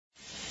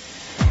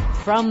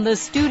From the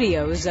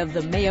studios of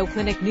the Mayo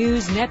Clinic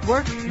News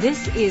Network,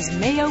 this is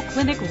Mayo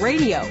Clinic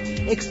Radio,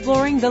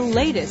 exploring the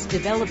latest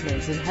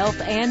developments in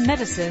health and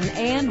medicine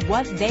and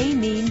what they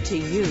mean to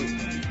you.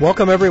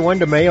 Welcome, everyone,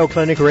 to Mayo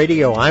Clinic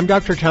Radio. I'm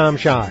Dr. Tom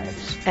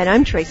Shives. And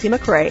I'm Tracy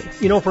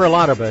McRae. You know, for a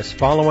lot of us,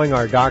 following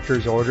our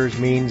doctor's orders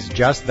means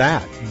just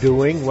that,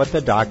 doing what the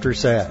doctor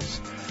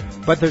says.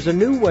 But there's a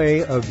new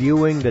way of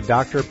viewing the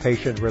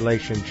doctor-patient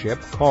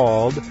relationship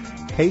called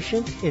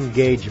patient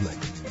engagement.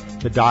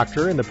 The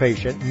doctor and the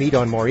patient meet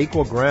on more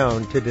equal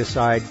ground to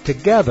decide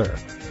together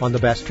on the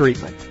best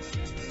treatment.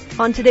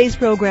 On today's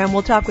program,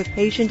 we'll talk with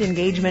patient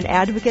engagement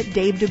advocate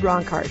Dave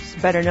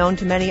DeBronkhart, better known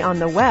to many on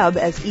the web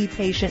as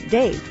ePatient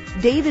Dave.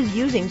 Dave is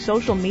using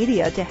social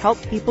media to help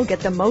people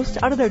get the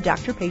most out of their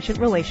doctor-patient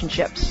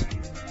relationships.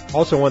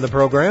 Also on the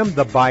program,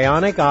 the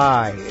Bionic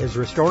Eye is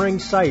restoring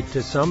sight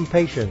to some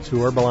patients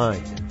who are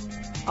blind.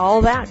 All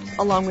that,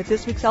 along with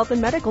this week's health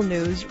and medical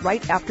news,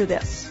 right after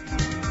this.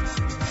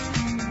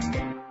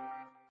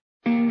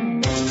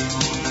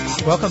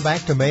 Welcome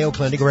back to Mayo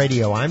Clinic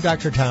Radio. I'm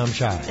Dr. Tom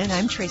Shives. And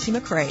I'm Tracy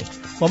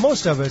McRae. Well,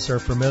 most of us are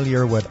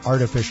familiar with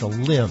artificial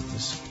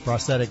limbs,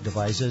 prosthetic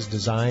devices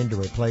designed to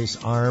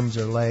replace arms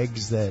or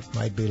legs that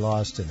might be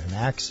lost in an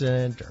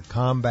accident or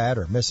combat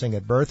or missing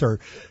at birth. Or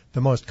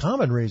the most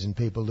common reason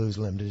people lose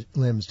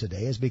limbs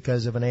today is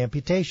because of an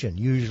amputation,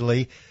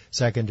 usually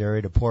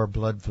secondary to poor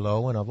blood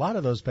flow, and a lot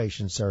of those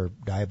patients are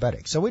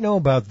diabetic. So we know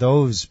about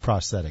those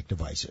prosthetic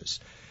devices.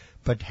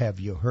 But have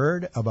you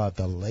heard about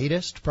the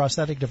latest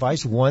prosthetic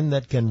device, one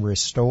that can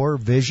restore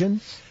vision?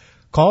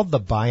 Called the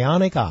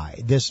Bionic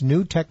Eye, this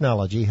new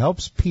technology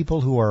helps people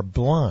who are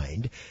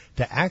blind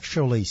to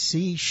actually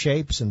see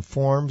shapes and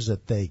forms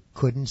that they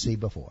couldn't see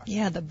before.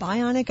 Yeah, the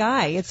Bionic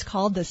Eye. It's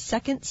called the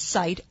Second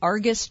Sight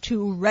Argus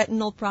II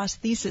Retinal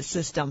Prosthesis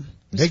System.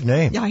 Big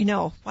name. Yeah, I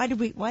know. Why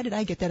did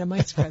I get that in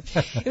my script?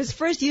 It was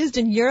first used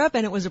in Europe,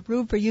 and it was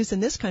approved for use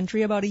in this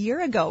country about a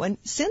year ago. And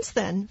since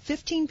then,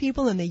 15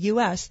 people in the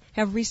U.S.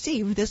 have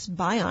received this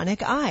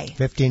Bionic Eye.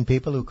 15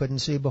 people who couldn't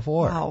see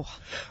before. Wow.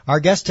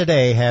 Our guest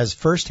today has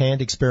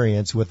firsthand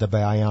experience with the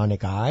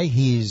Bionic Eye.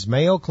 He's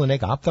Mayo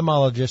Clinic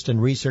ophthalmologist and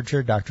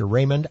researcher Dr.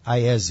 Raymond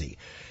Iezzi.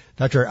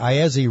 Dr.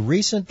 Iezzi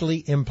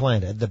recently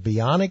implanted the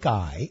Bionic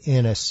Eye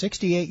in a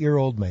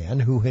 68-year-old man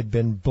who had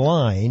been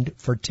blind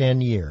for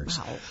 10 years.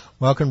 Wow.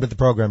 Welcome to the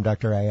program,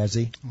 Dr.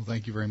 Iezzi. Well,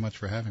 thank you very much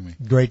for having me.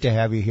 Great to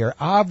have you here.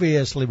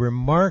 Obviously,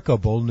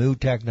 remarkable new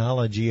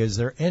technology. Is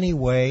there any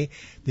way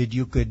that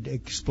you could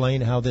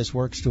explain how this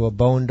works to a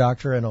bone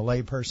doctor and a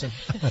layperson?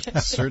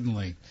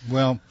 Certainly.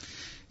 Well,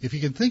 if you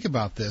can think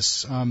about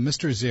this,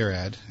 Mr.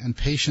 Zerad and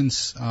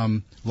patients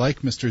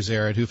like Mr.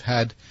 Zerad who've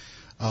had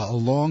a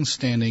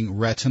long-standing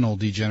retinal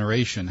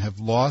degeneration have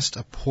lost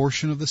a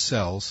portion of the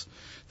cells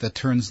that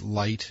turns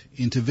light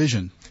into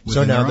vision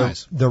within their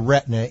eyes. So now the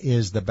retina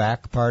is the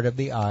back part of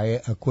the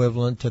eye,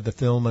 equivalent to the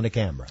film in a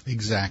camera.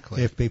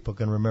 Exactly. If people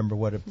can remember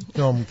what a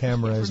film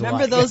camera is like.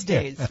 Remember those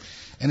days.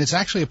 And it's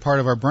actually a part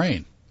of our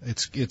brain.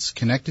 It's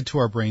connected to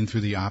our brain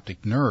through the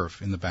optic nerve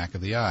in the back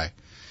of the eye.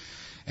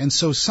 And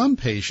so some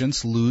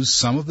patients lose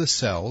some of the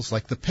cells,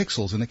 like the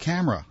pixels in a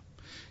camera.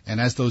 And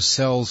as those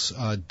cells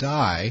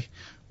die,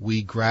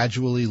 we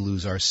gradually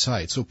lose our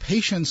sight. So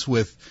patients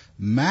with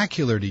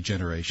macular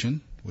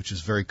degeneration, which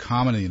is very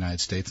common in the United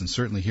States and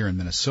certainly here in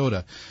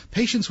Minnesota,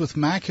 patients with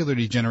macular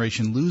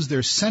degeneration lose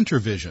their center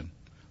vision,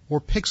 or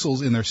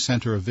pixels in their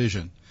center of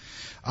vision.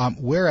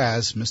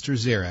 Whereas Mr.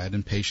 Zerad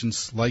and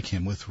patients like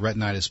him with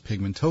retinitis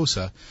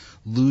pigmentosa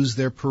lose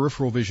their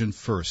peripheral vision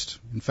first.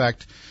 In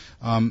fact,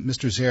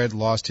 Mr. Zerad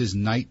lost his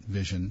night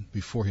vision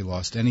before he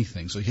lost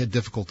anything, so he had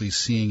difficulty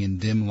seeing in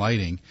dim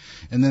lighting.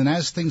 And then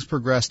as things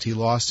progressed, he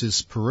lost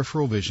his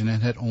peripheral vision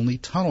and had only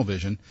tunnel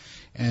vision.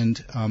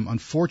 And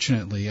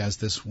unfortunately, as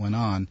this went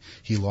on,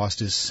 he lost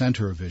his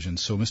center of vision.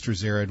 So Mr.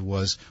 Zerad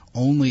was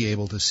only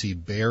able to see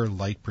bare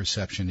light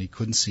perception. He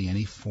couldn't see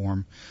any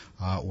form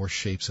or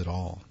shapes at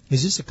all.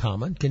 Is this a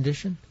common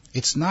condition?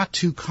 It's not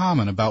too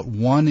common. About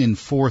 1 in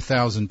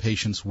 4,000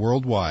 patients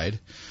worldwide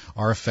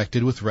are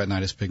affected with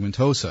retinitis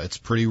pigmentosa. It's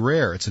pretty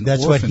rare. It's an orphan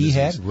That's what he disease.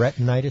 had,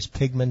 retinitis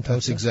pigmentosa?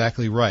 That's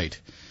exactly right.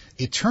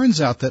 It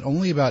turns out that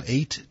only about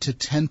 8 to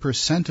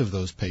 10% of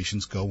those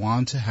patients go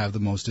on to have the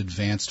most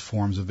advanced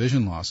forms of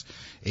vision loss,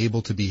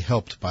 able to be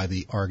helped by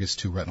the Argus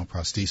II retinal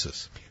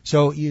prosthesis.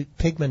 So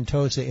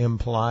pigmentosa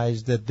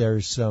implies that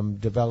there's some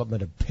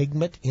development of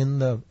pigment in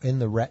the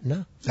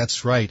retina?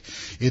 That's right.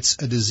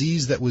 It's a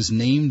disease that was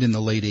named in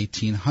the late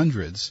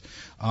 1800s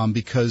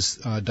because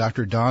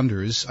Dr.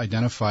 Donders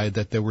identified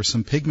that there were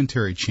some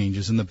pigmentary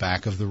changes in the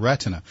back of the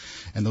retina,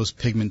 and those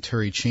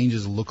pigmentary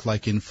changes look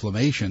like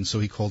inflammation, so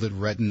he called it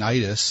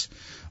retinitis,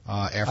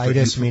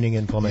 Itis meaning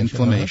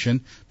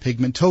inflammation.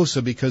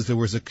 Pigmentosa because there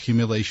was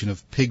accumulation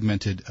of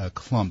pigmented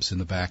clumps in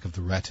the back of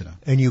the retina.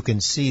 And you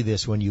can see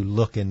this when you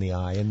look in the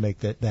eye and make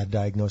that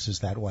diagnosis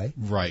that way?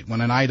 Right.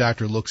 When an eye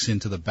doctor looks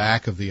into the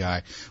back of the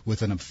eye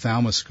with an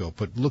ophthalmoscope,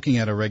 but looking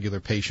at a regular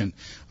patient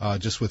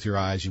just with your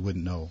eyes, you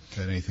wouldn't know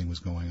that anything was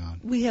going on.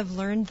 We have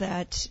learned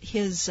that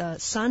his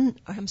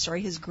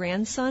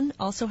grandson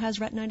also has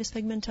retinitis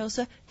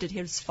pigmentosa. Did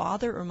his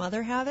father or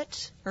mother have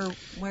it? Or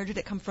where did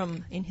it come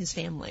from in his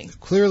family?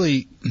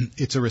 Clearly,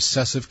 it's a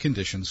recessive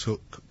condition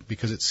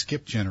because it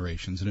skipped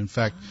generations. And in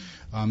fact,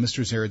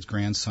 Mr. Zared's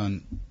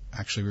grandson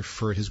actually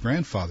referred his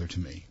grandfather to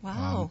me.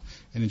 Wow.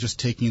 And in just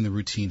taking the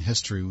routine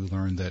history, we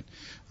learned that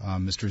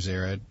Mr.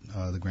 Zared,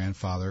 the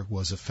grandfather,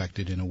 was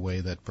affected in a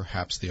way that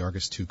perhaps the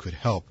Argus 2 could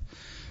help.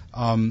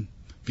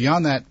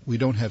 Beyond that, we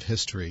don't have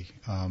history.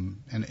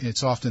 And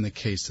it's often the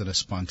case that a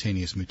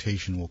spontaneous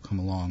mutation will come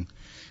along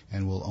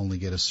and we'll only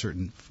get a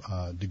certain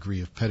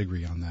degree of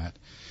pedigree on that.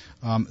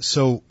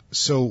 So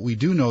we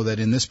do know that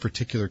in this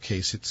particular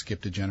case it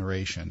skipped a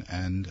generation,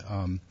 and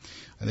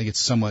I think it's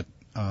somewhat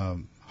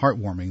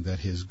heartwarming that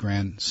his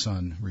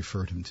grandson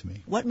referred him to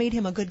me. What made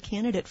him a good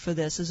candidate for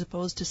this as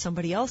opposed to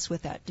somebody else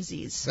with that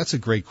disease? That's a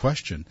great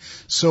question.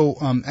 So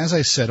as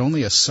I said,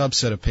 only a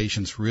subset of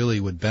patients really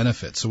would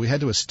benefit. So we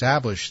had to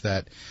establish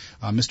that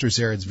Mr.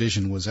 Zared's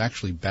vision was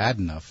actually bad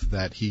enough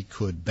that he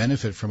could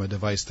benefit from a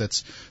device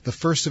that's the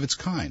first of its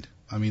kind.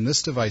 I mean,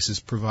 this device is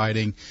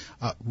providing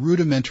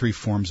rudimentary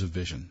forms of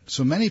vision.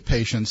 So many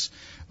patients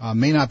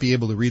may not be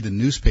able to read the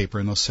newspaper,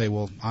 and they'll say,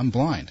 well, I'm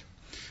blind.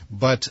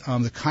 But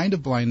the kind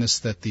of blindness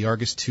that the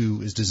Argus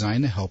 2 is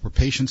designed to help are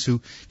patients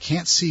who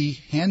can't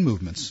see hand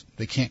movements.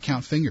 They can't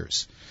count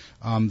fingers.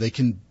 They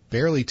can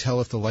barely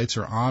tell if the lights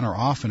are on or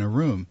off in a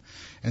room.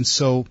 And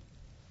so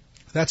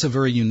that's a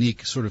very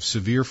unique sort of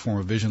severe form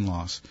of vision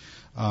loss,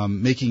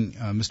 making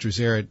Mr.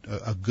 Zared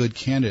a good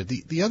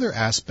candidate. The other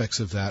aspects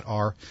of that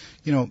are,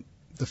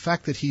 the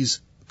fact that he's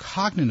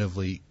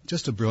cognitively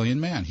just a brilliant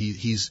man.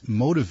 He's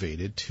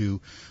motivated to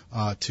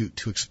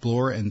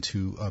explore and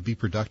to be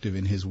productive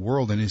in his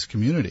world and his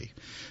community.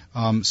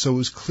 So it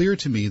was clear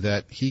to me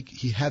that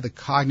he had the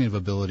cognitive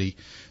ability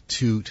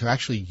to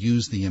actually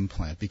use the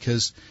implant,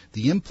 because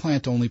the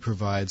implant only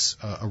provides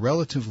a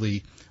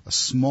relatively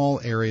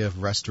small area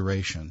of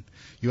restoration.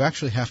 You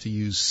actually have to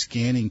use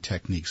scanning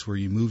techniques where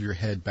you move your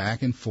head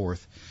back and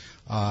forth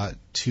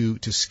to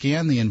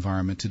scan the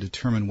environment to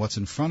determine what's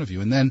in front of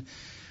you. And then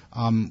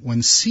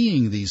when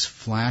seeing these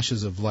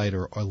flashes of light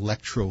or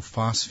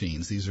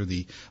electrophosphenes, these are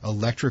the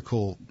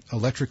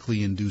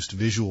electrically induced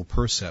visual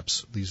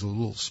percepts, these are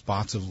little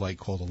spots of light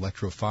called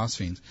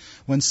electrophosphenes.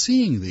 When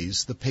seeing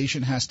these, the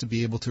patient has to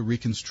be able to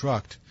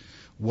reconstruct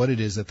what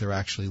it is that they're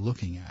actually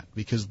looking at,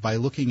 because by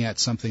looking at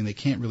something they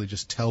can't really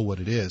just tell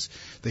what it is.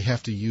 They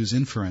have to use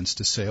inference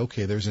to say,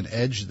 okay, there's an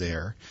edge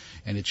there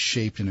and it's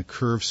shaped in a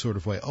curved sort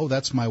of way. Oh,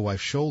 that's my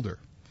wife's shoulder.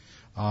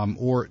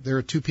 Or there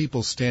are two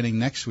people standing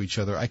next to each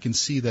other. I can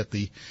see that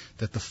the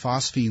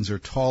phosphenes are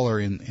taller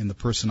in the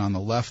person on the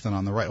left than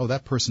on the right. Oh,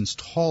 that person's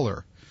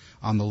taller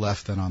on the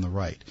left than on the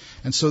right.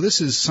 And so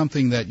this is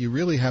something that you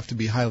really have to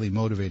be highly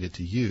motivated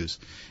to use.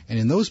 And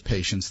in those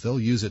patients, they'll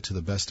use it to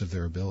the best of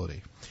their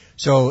ability.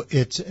 So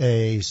it's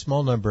a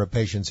small number of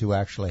patients who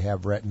actually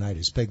have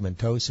retinitis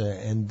pigmentosa,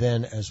 and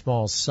then a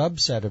small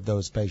subset of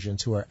those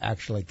patients who are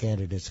actually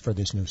candidates for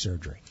this new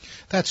surgery.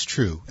 That's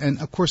true. And,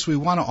 of course, we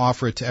want to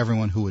offer it to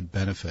everyone who would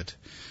benefit.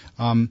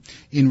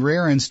 In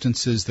rare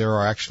instances, there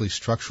are actually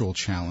structural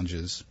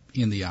challenges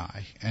in the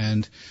eye,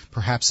 and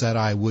perhaps that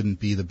eye wouldn't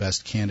be the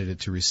best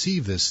candidate to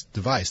receive this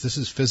device. This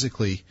is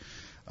physically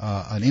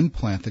an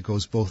implant that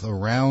goes both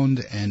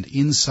around and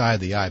inside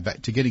the eye.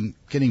 Back to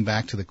getting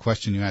back to the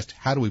question you asked,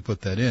 how do we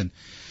put that in?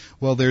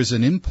 Well, there's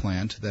an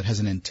implant that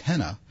has an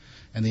antenna,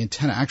 and the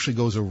antenna actually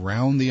goes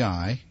around the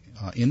eye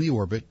in the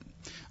orbit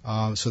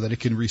so that it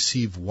can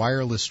receive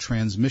wireless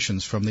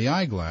transmissions from the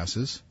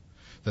eyeglasses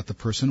that the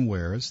person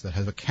wears that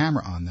have a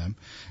camera on them.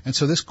 And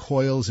so this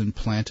coil is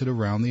implanted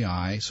around the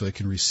eye so it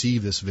can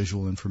receive this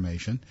visual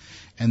information.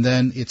 And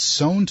then it's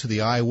sewn to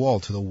the eye wall,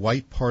 to the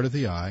white part of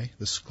the eye,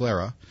 the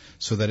sclera,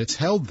 so that it's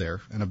held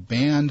there. And a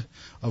band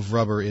of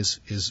rubber is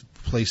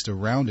placed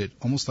around it,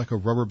 almost like a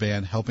rubber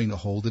band helping to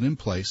hold it in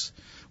place.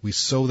 We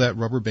sew that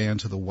rubber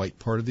band to the white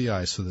part of the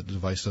eye so that the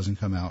device doesn't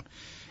come out.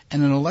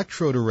 And an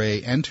electrode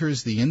array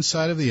enters the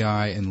inside of the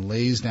eye and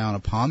lays down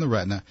upon the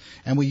retina,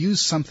 and we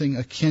use something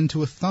akin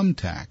to a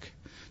thumbtack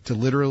to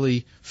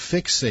literally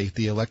fixate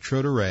the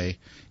electrode array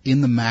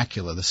in the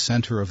macula, the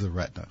center of the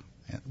retina,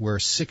 where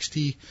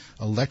 60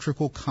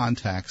 electrical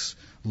contacts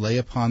lay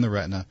upon the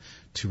retina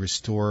to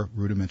restore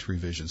rudimentary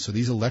vision. So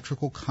these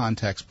electrical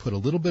contacts put a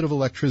little bit of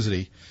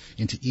electricity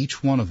into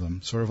each one of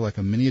them, sort of like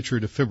a miniature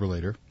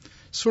defibrillator,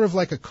 sort of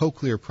like a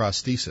cochlear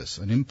prosthesis,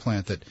 an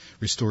implant that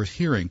restores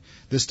hearing.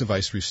 This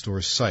device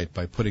restores sight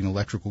by putting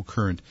electrical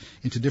current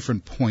into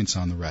different points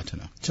on the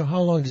retina. So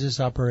how long does this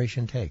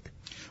operation take?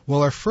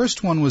 Well, our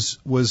first one was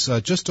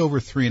just over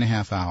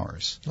 3.5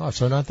 hours. Oh,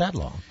 so not that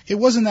long. It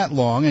wasn't that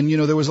long, and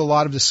there was a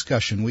lot of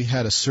discussion. We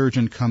had a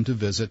surgeon come to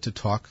visit to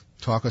talk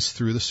us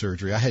through the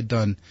surgery. I had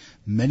done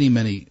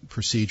many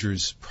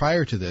procedures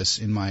prior to this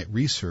in my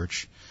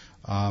research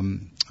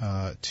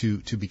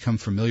to become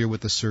familiar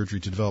with the surgery,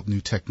 to develop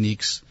new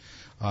techniques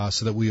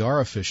so that we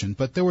are efficient.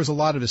 But there was a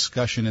lot of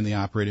discussion in the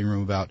operating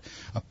room about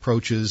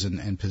approaches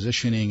and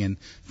positioning and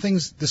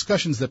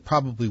discussions that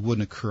probably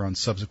wouldn't occur on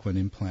subsequent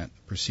implant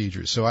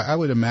procedures. So I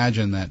would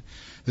imagine that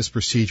this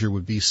procedure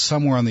would be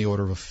somewhere on the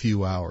order of a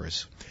few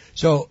hours.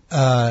 So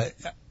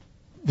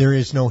there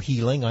is no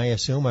healing, I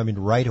assume? I mean,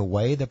 right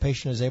away the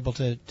patient is able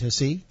to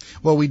see?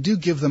 Well, we do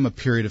give them a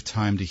period of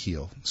time to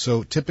heal.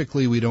 So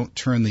typically we don't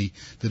turn the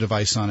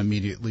device on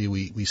immediately.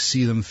 We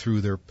see them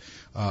through their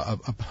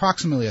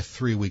approximately a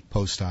 3-week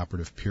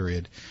post-operative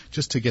period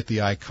just to get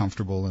the eye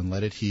comfortable and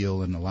let it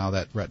heal and allow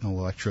that retinal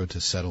electrode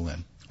to settle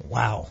in.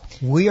 Wow.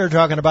 We are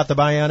talking about the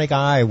Bionic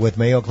Eye with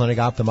Mayo Clinic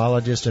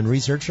ophthalmologist and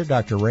researcher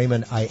Dr.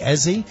 Raymond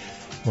Iezzi.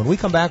 When we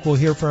come back, we'll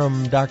hear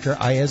from Dr.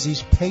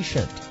 Iezzi's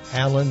patient,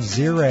 Alan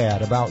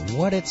Zirad, about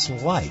what it's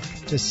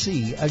like to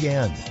see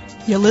again.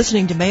 You're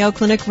listening to Mayo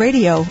Clinic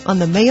Radio on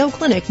the Mayo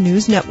Clinic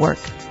News Network.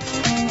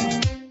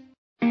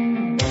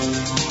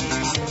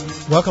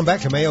 Welcome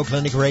back to Mayo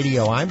Clinic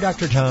Radio. I'm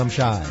Dr. Tom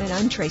Shives. And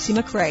I'm Tracy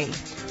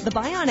McRae. The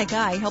Bionic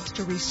Eye helps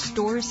to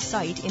restore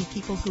sight in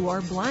people who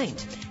are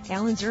blind.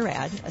 Alan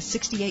Zirad, a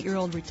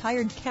 68-year-old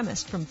retired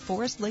chemist from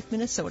Forest Lake,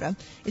 Minnesota,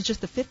 is just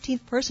the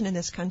 15th person in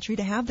this country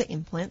to have the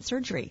implant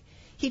surgery.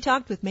 He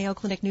talked with Mayo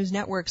Clinic News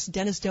Network's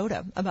Dennis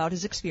Doda about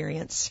his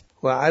experience.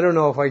 Well, I don't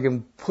know if I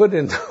can put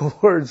into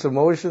words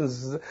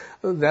emotions.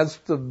 That's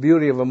the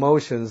beauty of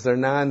emotions. They're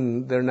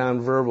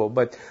non-verbal.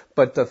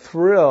 But the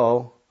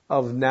thrill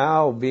of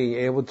now being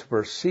able to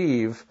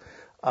perceive,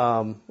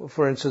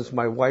 for instance,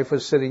 my wife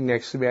was sitting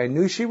next to me. I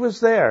knew she was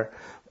there,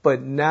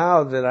 but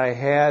now that I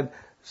had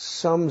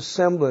some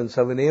semblance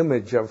of an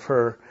image of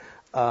her,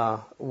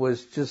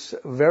 was just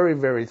very,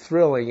 very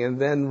thrilling. And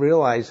then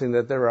realizing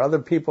that there are other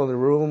people in the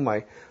room,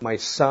 my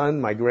son,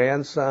 my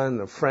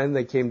grandson, a friend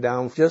that came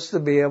down, just to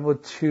be able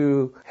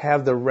to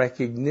have the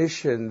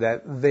recognition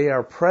that they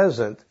are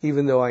present,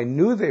 even though I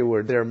knew they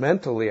were there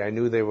mentally, I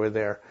knew they were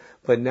there.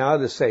 But now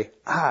to say,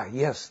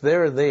 yes,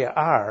 there they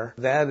are,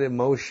 that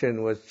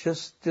emotion was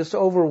just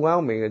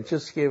overwhelming. It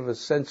just gave a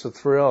sense of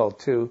thrill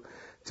to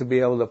be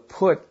able to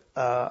put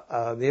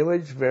the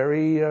image,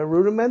 very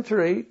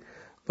rudimentary,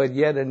 but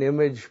yet an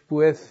image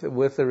with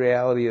the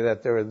reality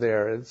that they're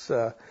there.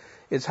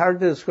 It's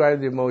hard to describe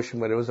the emotion,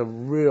 but it was a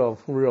real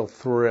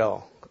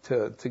thrill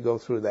to go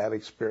through that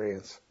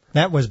experience.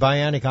 That was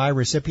Bionic Eye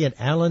recipient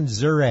Alan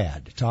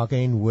Zirad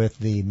talking with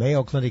the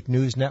Mayo Clinic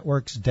News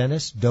Network's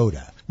Dennis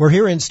Doda. We're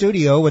here in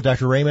studio with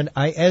Dr. Raymond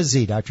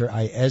Iezzi. Dr.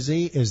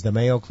 Iezzi is the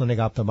Mayo Clinic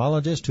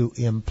ophthalmologist who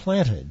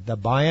implanted the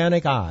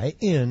Bionic Eye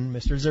in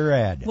Mr.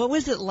 Zirad. What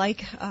was it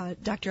like,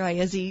 Dr.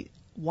 Iezzi,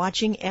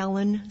 watching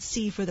Alan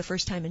see for the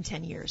first time in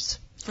 10 years?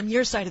 From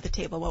your side of the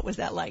table, what was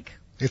that like?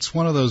 It's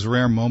one of those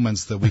rare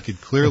moments that we could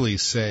clearly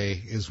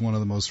say is one of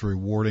the most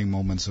rewarding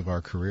moments of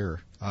our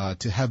career.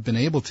 To have been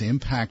able to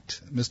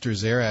impact Mr.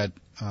 Zirad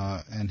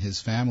and his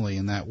family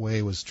in that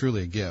way was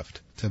truly a gift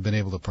to have been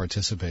able to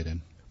participate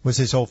in. Was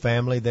his whole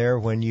family there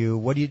when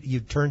you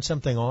turned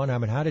something on? I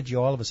mean, how did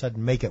you all of a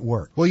sudden make it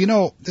work?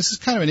 Well, this is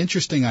kind of an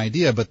interesting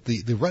idea, but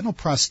the retinal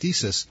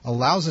prosthesis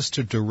allows us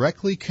to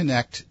directly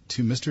connect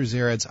to Mr.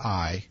 Zirad's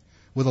eye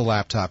with a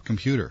laptop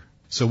computer.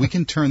 So we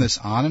can turn this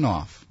on and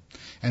off,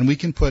 and we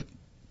can put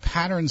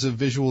patterns of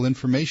visual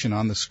information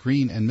on the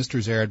screen, and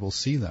Mr. Zirad will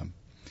see them.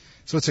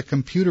 So it's a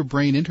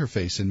computer-brain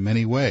interface in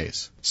many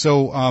ways.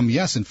 So,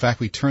 yes, in fact,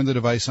 we turn the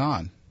device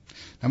on.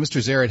 Now,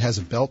 Mr. Zirad has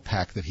a belt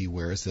pack that he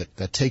wears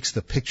that takes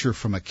the picture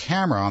from a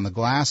camera on the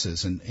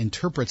glasses and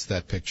interprets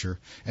that picture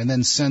and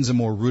then sends a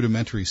more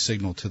rudimentary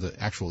signal to the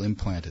actual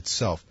implant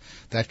itself.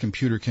 That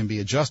computer can be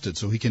adjusted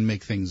so he can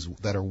make things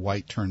that are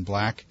white turn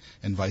black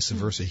and vice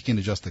versa. He can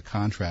adjust the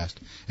contrast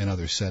and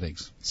other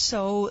settings.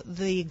 So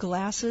the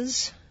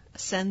glasses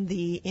send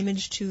the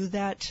image to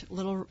that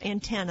little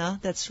antenna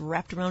that's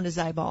wrapped around his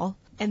eyeball,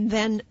 and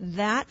then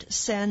that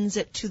sends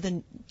it to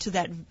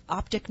that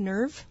optic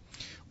nerve?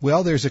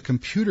 Well, there's a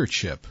computer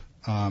chip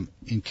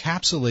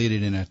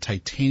encapsulated in a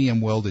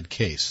titanium welded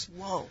case.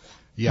 Whoa.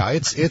 Yeah,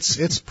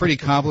 it's pretty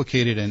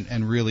complicated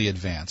and really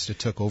advanced. It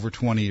took over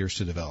 20 years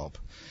to develop.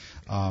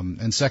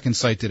 And Second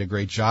Sight did a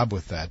great job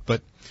with that.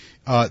 But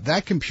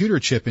That computer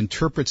chip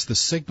interprets the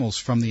signals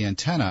from the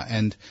antenna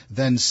and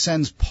then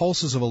sends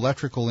pulses of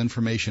electrical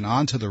information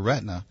onto the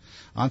retina,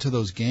 onto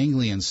those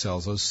ganglion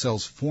cells. Those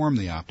cells form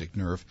the optic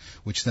nerve,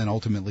 which then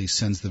ultimately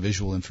sends the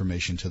visual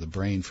information to the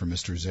brain for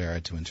Mr.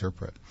 Zarad to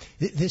interpret.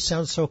 This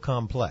sounds so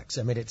complex.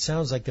 I mean, it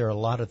sounds like there are a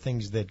lot of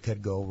things that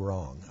could go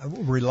wrong.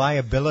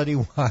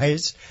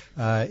 Reliability-wise,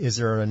 is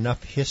there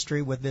enough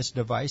history with this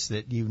device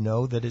that you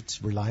know that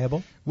it's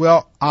reliable?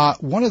 Well,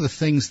 one of the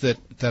things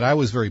that I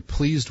was very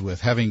pleased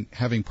with,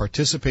 having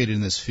participated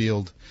in this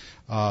field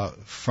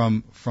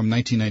from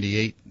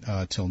 1998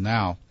 till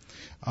now,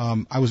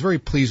 I was very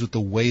pleased with the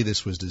way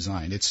this was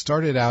designed. It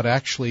started out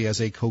actually as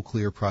a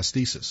cochlear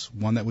prosthesis,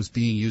 one that was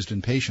being used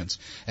in patients,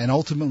 and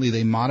ultimately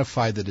they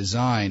modified the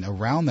design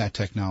around that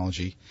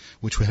technology,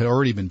 which had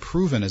already been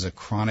proven as a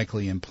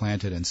chronically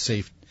implanted and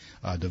safe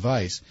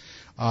device.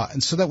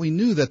 And so that we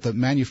knew that the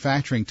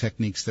manufacturing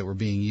techniques that were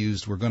being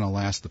used were going to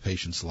last the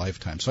patient's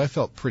lifetime. So I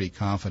felt pretty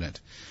confident.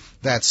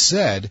 That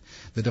said,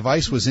 the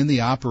device was in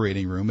the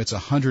operating room. It's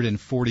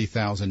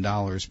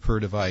 $140,000 per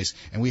device,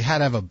 and we had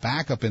to have a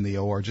backup in the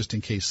OR just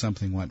in case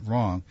something went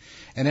wrong.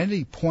 And at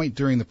any point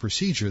during the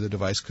procedure, the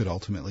device could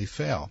ultimately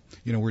fail.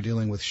 You know, we're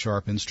dealing with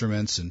sharp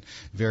instruments and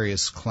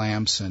various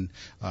clamps and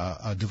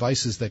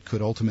devices that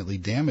could ultimately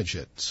damage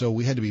it. So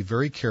we had to be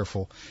very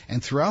careful.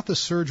 And throughout the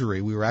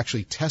surgery, we were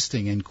actually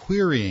testing and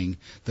querying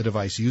the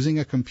device using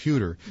a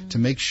computer to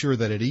make sure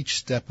that at each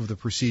step of the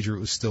procedure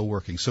it was still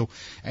working. So,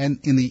 and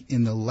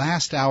in the last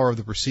hour of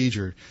the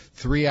procedure,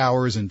 3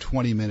 hours and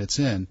 20 minutes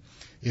in,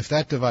 if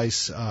that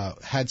device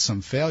had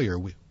some failure,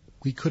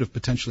 we could have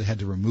potentially had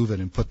to remove it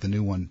and put the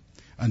new one,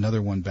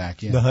 another one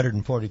back in. The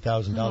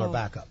 $140,000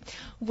 backup.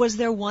 Was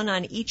there one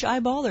on each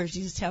eyeball, or did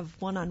you just have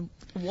one on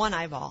one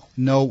eyeball?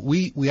 No,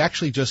 we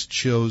actually just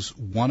chose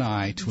one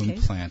eye to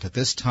implant. At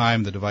this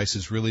time, the device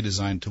is really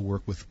designed to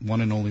work with one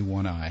and only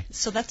one eye.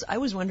 So I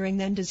was wondering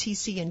then, does he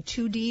see in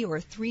 2D or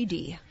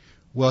 3D?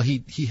 Well,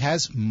 he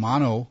has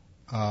mono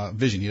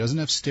vision. He doesn't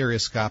have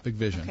stereoscopic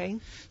vision. Okay.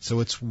 So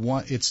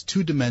it's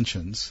 2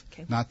 dimensions,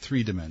 not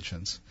 3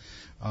 dimensions.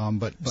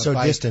 But so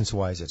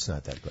distance-wise, it's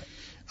not that great.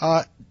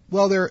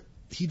 Well,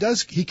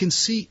 he can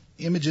see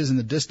images in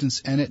the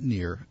distance and at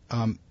near.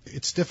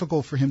 It's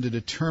difficult for him to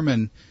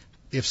determine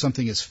if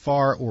something is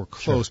far or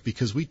close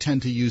because we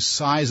tend to use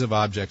size of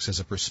objects as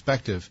a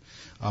perspective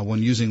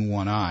when using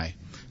one eye.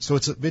 So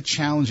it's a bit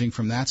challenging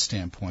from that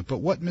standpoint.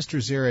 But what Mr.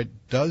 Zarad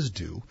does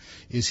do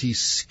is he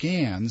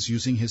scans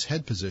using his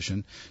head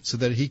position so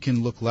that he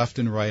can look left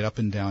and right, up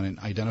and down, and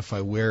identify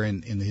where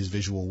in his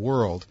visual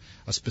world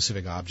a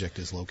specific object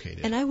is located.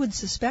 And I would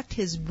suspect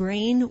his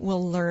brain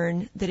will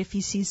learn that if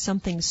he sees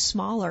something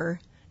smaller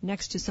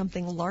next to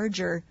something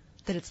larger,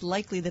 that it's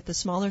likely that the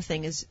smaller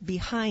thing is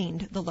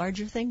behind the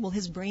larger thing. Will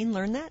his brain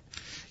learn that?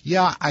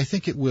 Yeah, I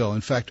think it will.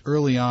 In fact,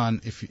 early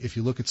on, if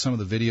you look at some of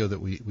the video that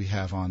we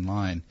have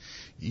online,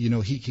 you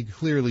know, he could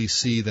clearly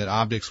see that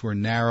objects were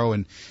narrow,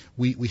 and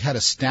we had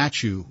a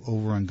statue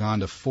over on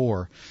Gonda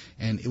 4,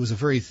 and it was a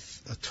very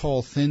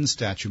tall, thin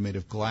statue made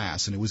of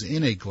glass, and it was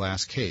in a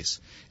glass case.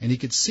 And he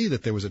could see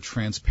that there was a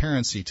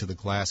transparency to the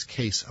glass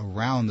case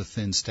around the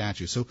thin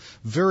statue. So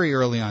very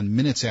early on,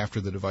 minutes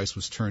after the device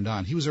was turned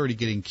on, he was already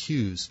getting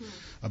cues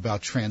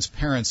about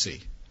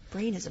transparency.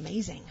 Brain is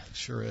amazing.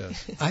 Sure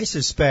is. I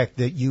suspect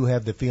that you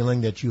have the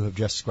feeling that you have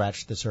just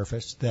scratched the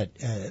surface, that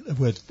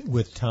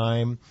with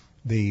time,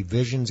 the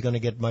vision's going to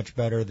get much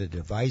better, the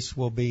device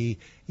will be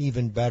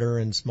even better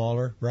and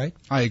smaller, right?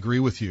 I agree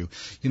with you.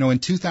 You know, in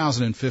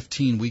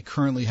 2015, we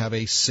currently have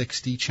a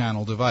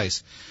 60-channel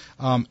device.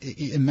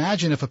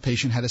 Imagine if a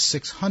patient had a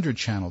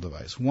 600-channel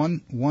device.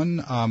 One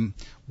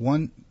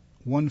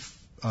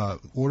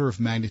order of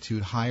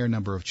magnitude higher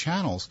number of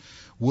channels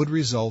would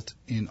result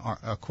in,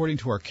 according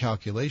to our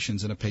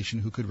calculations, in a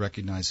patient who could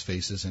recognize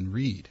faces and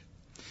read.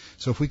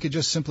 So if we could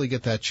just simply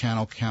get that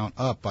channel count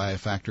up by a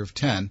factor of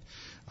 10,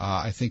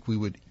 I think we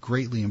would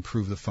greatly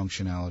improve the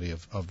functionality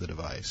of the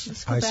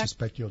device. I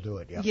suspect you'll do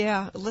it, yeah.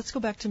 Yeah, let's go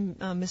back to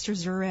Mr.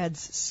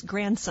 Zarad's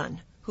grandson,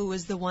 who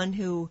was the one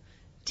who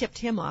tipped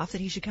him off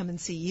that he should come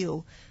and see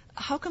you.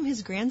 How come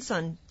his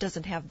grandson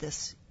doesn't have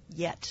this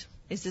yet?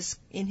 Is this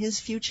in his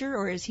future,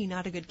 or is he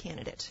not a good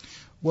candidate?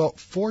 Well,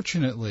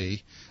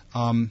 fortunately,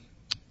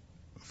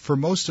 for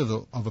most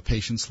of a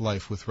patient's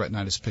life with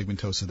retinitis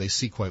pigmentosa, they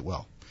see quite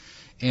well.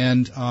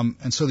 And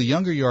so the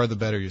younger you are, the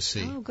better you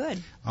see. Oh,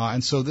 good.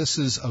 And so this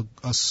is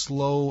a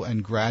slow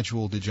and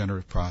gradual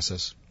degenerative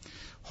process.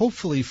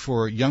 Hopefully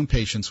for young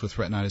patients with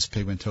retinitis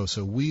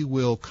pigmentosa, we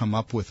will come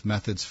up with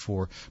methods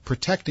for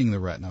protecting the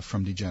retina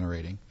from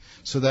degenerating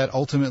so that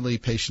ultimately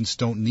patients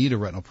don't need a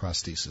retinal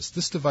prosthesis.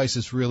 This device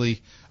is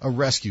really a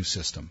rescue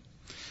system.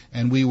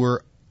 And we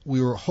were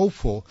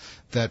hopeful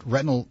that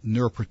retinal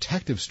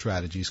neuroprotective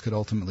strategies could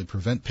ultimately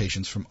prevent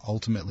patients from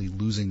ultimately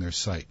losing their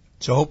sight.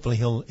 So hopefully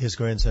his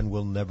grandson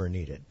will never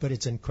need it. But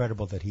it's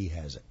incredible that he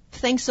has it.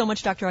 Thanks so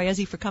much, Dr.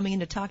 Iezzi, for coming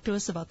in to talk to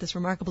us about this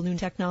remarkable new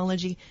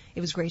technology.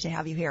 It was great to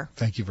have you here.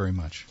 Thank you very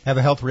much. Have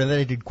a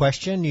health-related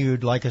question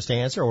you'd like us to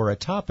answer or a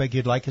topic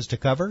you'd like us to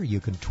cover? You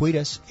can tweet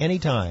us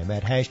anytime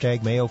at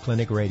hashtag Mayo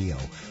Clinic Radio.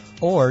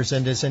 Or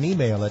send us an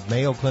email at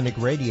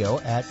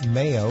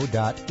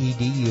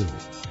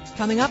mayoclinicradio@mayo.edu.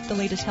 Coming up, the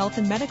latest health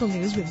and medical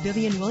news with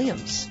Vivian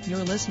Williams.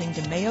 You're listening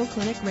to Mayo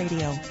Clinic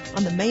Radio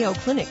on the Mayo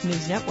Clinic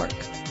News Network.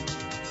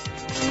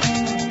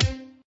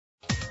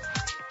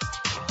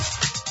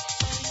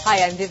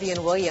 Hi, I'm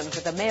Vivian Williams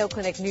with the Mayo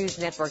Clinic News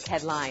Network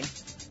headline.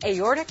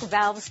 Aortic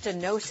valve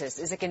stenosis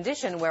is a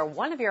condition where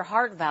one of your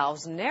heart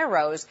valves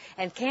narrows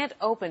and can't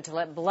open to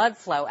let blood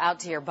flow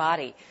out to your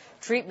body.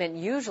 Treatment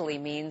usually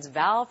means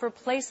valve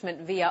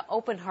replacement via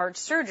open heart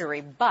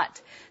surgery, but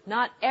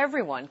not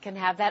everyone can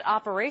have that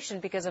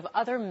operation because of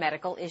other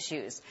medical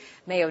issues.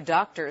 Mayo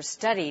doctors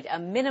studied a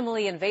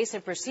minimally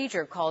invasive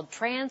procedure called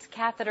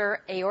transcatheter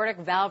aortic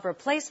valve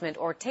replacement,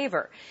 or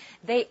TAVR.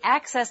 They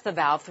access the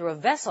valve through a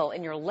vessel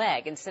in your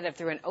leg instead of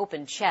through an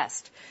open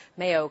chest.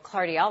 Mayo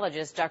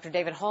cardiologist Dr.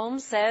 David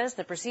Holmes says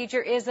the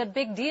procedure is a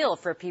big deal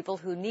for people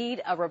who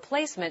need a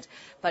replacement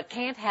but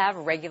can't have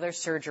regular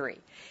surgery.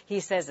 He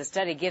says the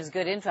study gives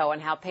good info on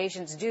how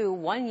patients do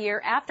 1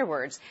 year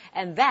afterwards,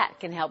 and that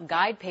can help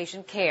guide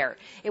patient care.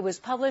 It was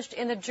published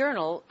in the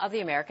Journal of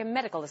the American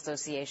Medical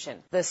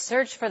Association. The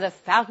search for the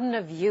fountain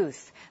of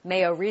youth.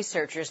 Mayo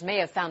researchers may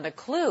have found a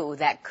clue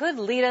that could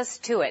lead us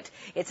to it.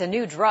 It's a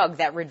new drug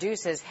that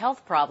reduces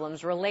health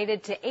problems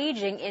related to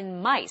aging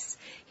in mice.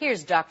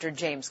 Here's Dr.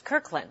 James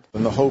Kirkland.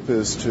 And the hope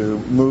is to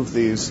move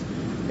these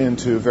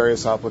into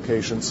various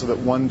applications so that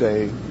one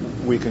day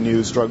we can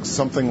use drugs,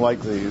 something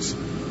like these,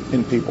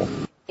 in people.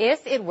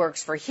 If it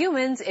works for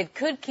humans, it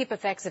could keep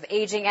effects of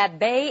aging at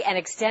bay and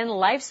extend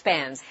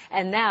lifespans.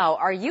 And now,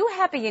 are you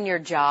happy in your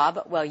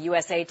job? Well,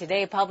 USA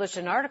Today published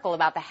an article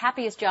about the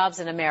happiest jobs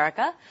in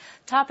America.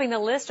 Topping the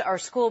list are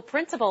school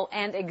principal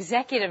and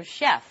executive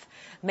chef.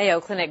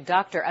 Mayo Clinic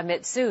Dr.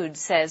 Amit Sood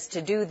says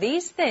to do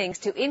these things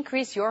to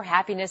increase your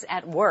happiness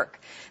at work.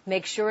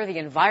 Make sure the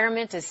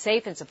environment is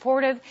safe and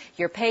supportive,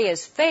 your pay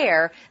is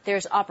fair,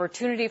 there's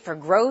opportunity for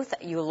growth,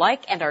 you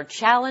like and are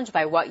challenged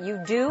by what you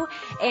do,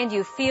 and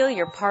you feel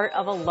you're part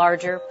of a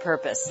larger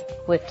purpose.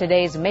 With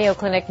today's Mayo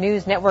Clinic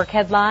News Network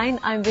headline,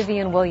 I'm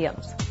Vivian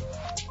Williams.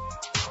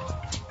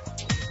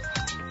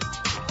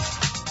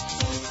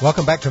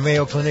 Welcome back to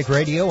Mayo Clinic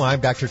Radio.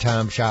 I'm Dr.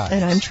 Tom Schatz.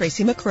 And I'm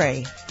Tracy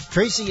McRae.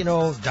 Tracy,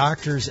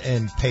 doctors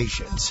and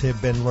patients have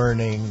been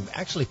learning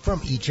actually from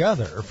each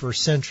other for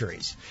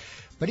centuries.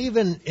 But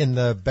even in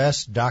the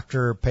best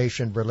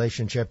doctor-patient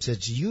relationships,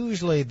 it's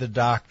usually the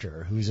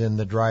doctor who's in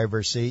the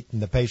driver's seat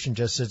and the patient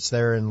just sits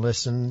there and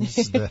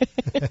listens,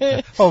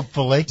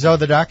 hopefully. So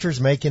the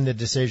doctor's making the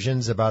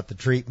decisions about the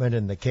treatment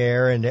and the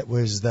care, and it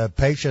was the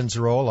patient's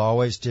role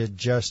always to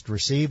just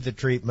receive the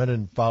treatment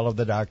and follow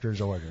the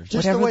doctor's orders.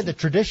 Just the way the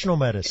traditional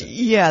medicine.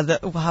 Yeah,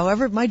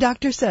 however my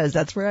doctor says,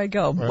 that's where I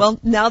go. Right. Well,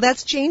 now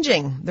that's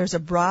changing. There's a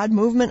broad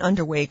movement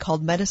underway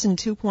called Medicine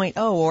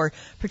 2.0, or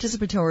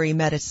participatory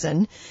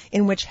medicine,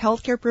 in which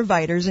healthcare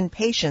providers and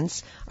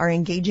patients are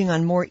engaging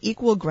on more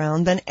equal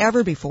ground than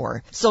ever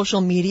before.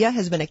 Social media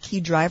has been a key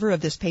driver of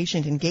this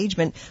patient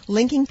engagement,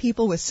 linking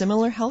people with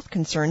similar health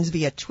concerns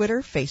via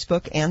Twitter,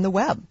 Facebook, and the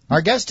web.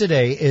 Our guest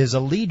today is a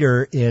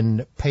leader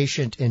in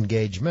patient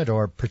engagement,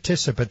 or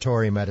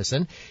participatory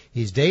medicine.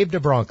 He's Dave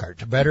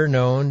DeBronkart, better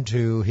known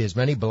to his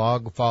many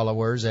blog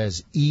followers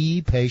as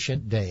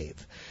E-Patient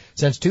Dave.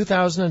 Since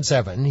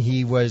 2007, when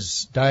he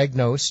was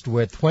diagnosed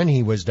with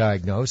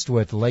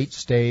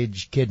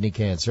late-stage kidney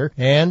cancer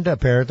and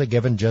apparently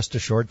given just a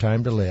short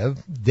time to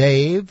live,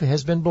 Dave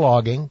has been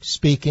blogging,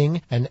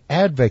 speaking, and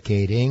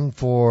advocating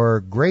for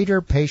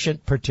greater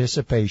patient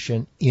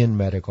participation in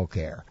medical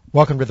care.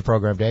 Welcome to the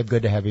program, Dave.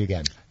 Good to have you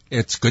again.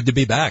 It's good to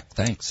be back.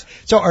 Thanks.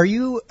 So are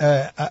you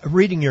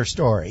reading your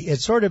story? It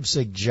sort of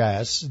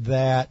suggests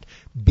that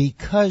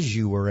because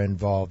you were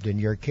involved in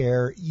your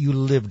care, you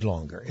lived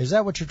longer. Is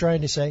that what you're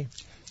trying to say?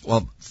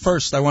 Well,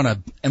 first, I want to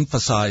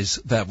emphasize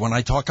that when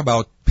I talk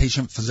about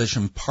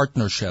patient-physician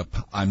partnership,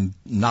 I'm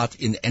not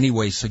in any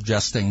way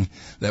suggesting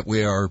that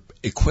we are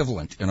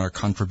equivalent in our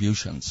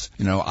contributions.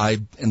 In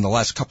the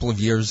last couple of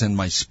years in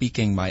my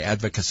speaking, my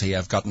advocacy,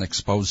 I've gotten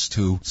exposed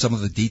to some of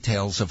the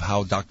details of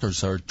how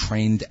doctors are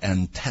trained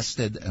and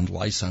tested and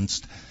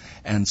licensed.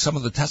 And some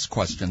of the test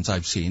questions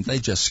I've seen, they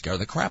just scare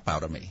the crap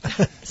out of me.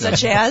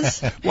 Such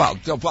as? Well,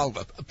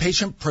 a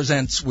patient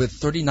presents with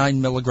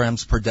 39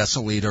 milligrams per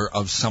deciliter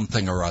of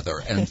something or other,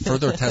 and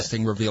further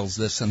testing reveals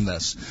this and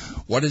this.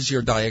 What is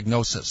your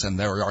diagnosis? And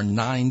there are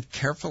 9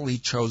 carefully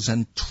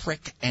chosen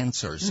trick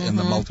answers in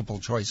the multiple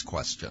choice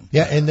question.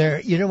 Yeah,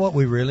 and you know what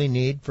we really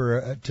need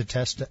to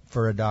test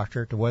for a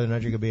doctor, to whether or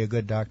not you're going to be a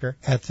good doctor?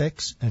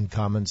 Ethics and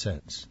common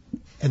sense.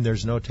 and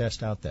there's no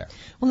test out there.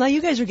 Well, now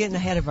you guys are getting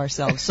ahead of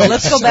ourselves, so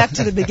let's go back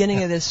to the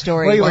beginning of this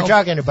story. Well, you were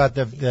talking about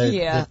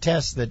the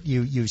tests that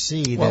you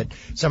see, that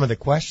some of the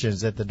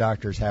questions that the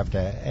doctors have to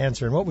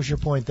answer, and what was your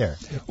point there?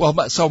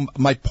 Well, so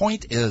my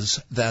point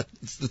is that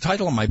the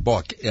title of my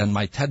book and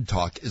my TED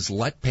Talk is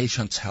Let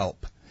Patients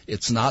Help.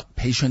 It's not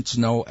patients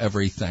know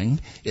everything.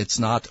 It's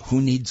not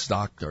who needs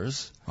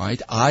doctors, right?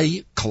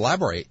 I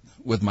collaborate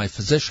with my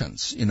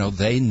physicians.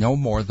 They know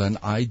more than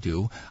I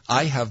do.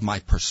 I have my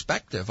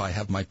perspective. I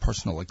have my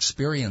personal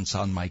experience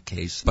on my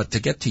case. But to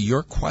get to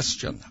your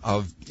question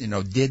of,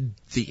 did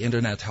the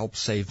internet help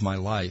save my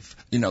life?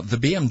 The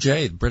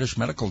BMJ, the British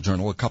Medical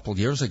Journal, a couple of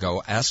years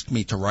ago asked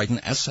me to write an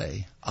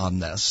essay on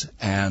this.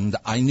 And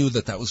I knew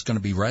that was going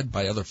to be read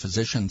by other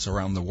physicians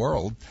around the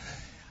world.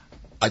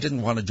 I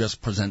didn't want to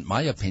just present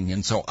my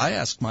opinion, so I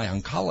asked my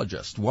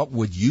oncologist, what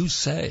would you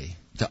say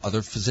to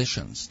other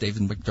physicians?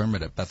 David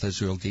McDermott at Beth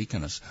Israel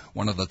Deaconess,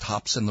 one of the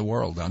tops in the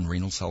world on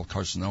renal cell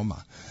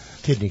carcinoma.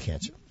 Kidney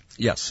cancer.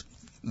 Yes.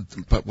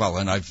 But,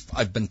 and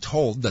I've been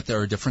told that there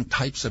are different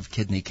types of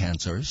kidney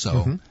cancer,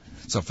 so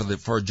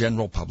for a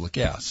general public,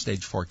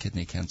 stage 4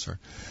 kidney cancer.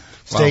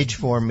 Stage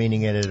 4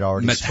 meaning it had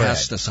already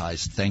metastasized.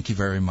 Spread. Thank you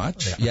very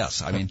much. Yeah.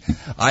 Yes,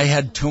 I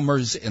had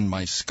tumors in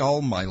my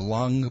skull, my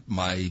lung,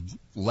 my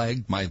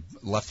leg. My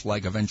left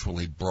leg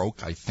eventually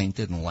broke. I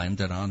fainted and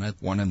landed on it.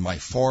 One in my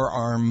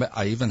forearm.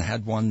 I even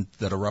had one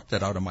that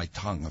erupted out of my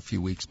tongue a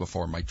few weeks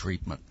before my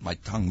treatment, my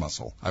tongue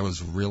muscle. I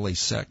was really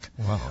sick.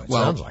 Wow,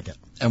 sounds like it.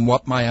 And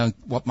what my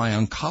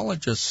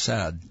oncologist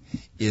said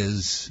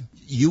is,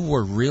 you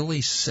were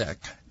really sick,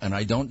 and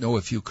I don't know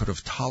if you could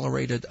have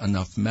tolerated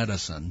enough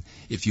medicine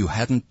if you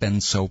hadn't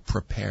been so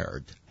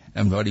prepared.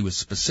 And what he was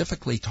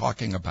specifically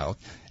talking about,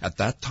 at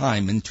that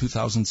time in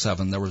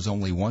 2007, there was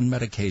only one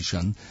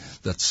medication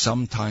that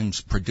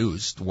sometimes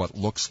produced what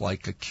looks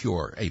like a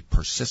cure, a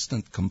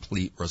persistent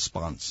complete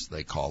response,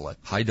 they call it,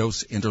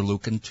 high-dose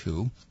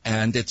interleukin-2,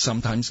 and it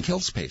sometimes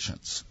kills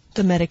patients.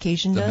 The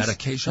medication does? The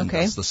medication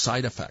does. The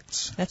side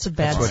effects. That's a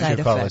bad side effect. That's what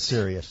you call a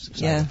serious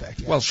side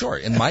effect. Yeah. Well, sure.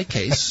 In my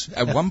case,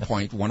 at one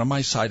point, one of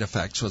my side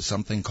effects was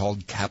something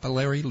called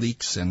capillary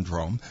leak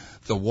syndrome.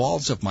 The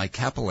walls of my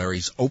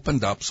capillaries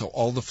opened up so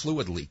all the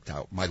fluid leaked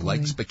out. My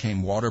legs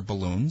became water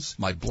balloons.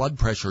 My blood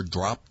pressure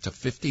dropped to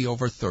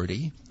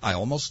 50/30. I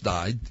almost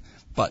died.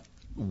 But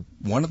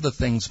one of the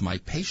things my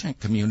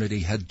patient community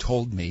had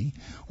told me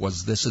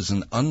was this is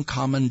an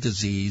uncommon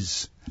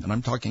disease, and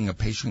I'm talking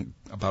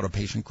about a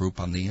patient group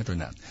on the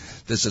internet.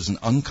 This is an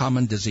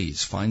uncommon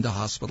disease. Find a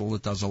hospital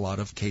that does a lot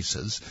of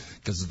cases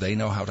because they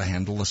know how to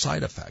handle the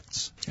side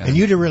effects. And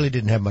you really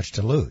didn't have much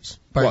to lose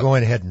by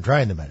going ahead and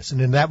trying the medicine,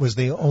 and that was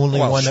the only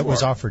one that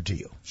was offered to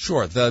you.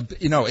 Sure.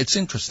 It's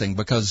interesting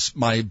because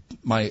my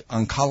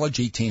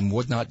oncology team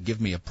would not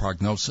give me a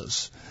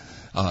prognosis.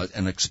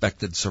 An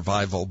expected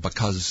survival,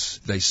 because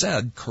they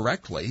said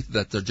correctly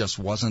that there just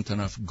wasn't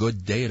enough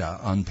good data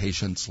on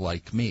patients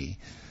like me.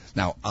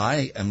 Now,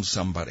 I am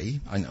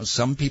somebody, I know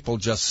some people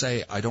just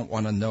say, I don't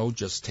want to know,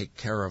 just take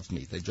care of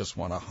me. They just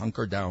want to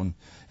hunker down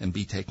and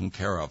be taken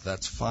care of.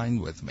 That's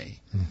fine with me.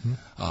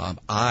 Mm-hmm.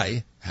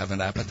 I have an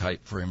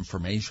appetite for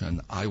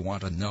information. I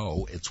want to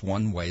know. It's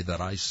one way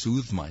that I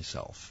soothe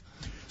myself.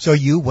 So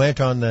you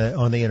went on the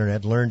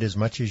internet, learned as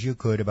much as you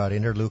could about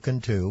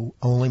interleukin-2,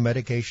 only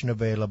medication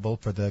available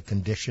for the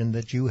condition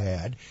that you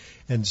had.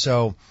 And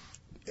so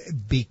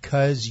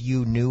because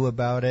you knew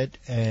about it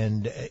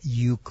and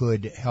you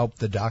could help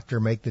the doctor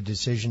make the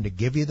decision to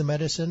give you the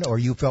medicine, or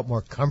you felt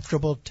more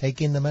comfortable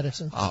taking the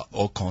medicine?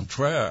 Au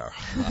contraire.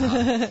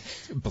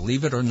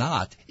 Believe it or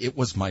not, it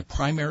was my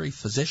primary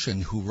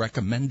physician who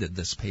recommended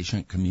this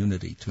patient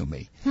community to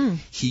me.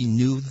 He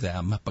knew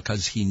them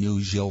because he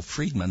knew Gilles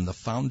Friedman, the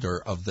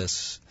founder of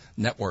this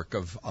network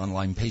of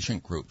online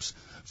patient groups,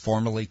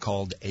 formerly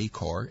called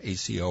ACOR,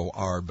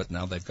 A-C-O-R, but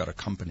now they've got a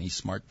company,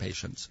 Smart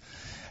Patients.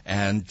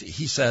 And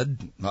he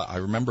said, I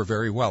remember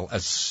very well,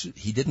 as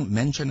he didn't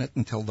mention it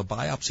until the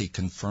biopsy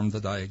confirmed the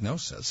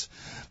diagnosis,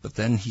 but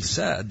then he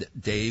said,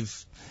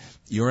 Dave,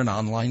 you're an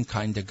online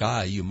kind of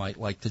guy. You might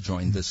like to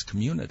join this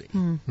community.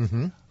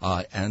 Mm-hmm.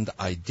 And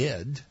I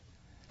did.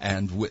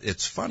 And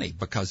it's funny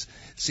because,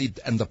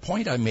 and the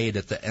point I made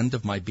at the end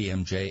of my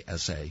BMJ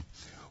essay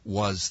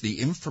was the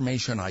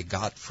information I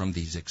got from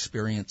these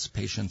experienced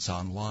patients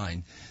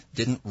online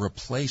didn't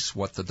replace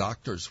what the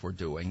doctors were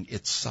doing.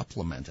 It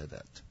supplemented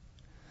it.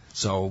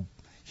 So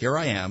here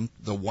I am,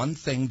 the one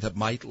thing that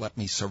might let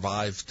me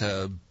survive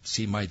to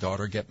see my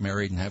daughter get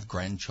married and have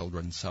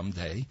grandchildren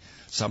someday,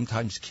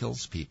 sometimes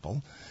kills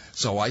people.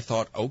 So I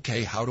thought,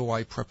 okay, how do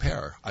I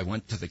prepare? I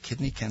went to the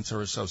Kidney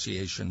Cancer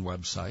Association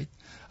website.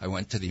 I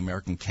went to the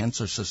American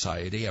Cancer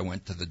Society. I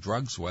went to the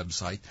drugs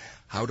website.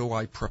 How do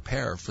I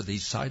prepare for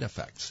these side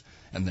effects?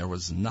 And there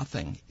was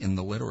nothing in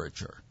the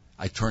literature.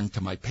 I turned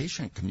to my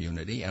patient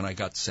community and I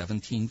got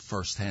 17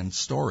 firsthand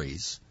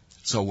stories.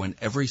 So when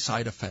every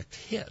side effect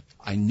hit,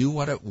 I knew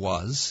what it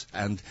was,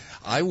 and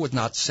I would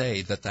not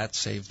say that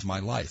saved my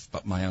life,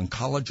 but my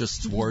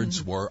oncologist's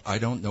words were, I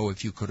don't know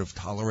if you could have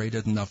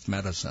tolerated enough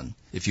medicine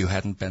if you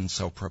hadn't been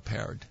so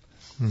prepared.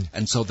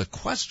 And so the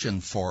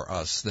question for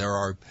us,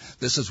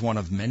 this is one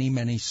of many,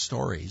 many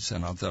stories,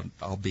 and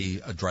I'll be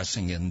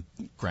addressing in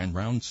Grand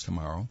Rounds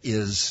tomorrow,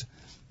 is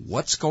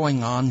what's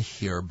going on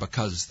here,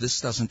 because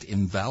this doesn't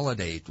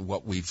invalidate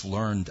what we've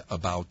learned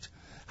about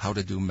how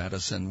to do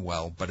medicine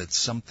well, but it's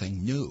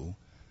something new.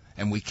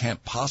 And we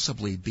can't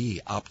possibly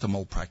be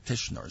optimal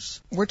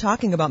practitioners. We're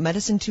talking about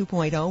Medicine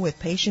 2.0 with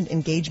patient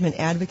engagement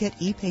advocate,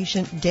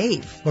 e-patient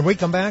Dave. When we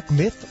come back,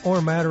 myth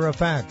or matter of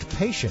fact,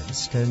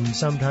 patients can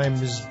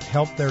sometimes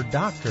help their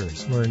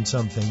doctors learn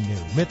something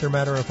new. Myth or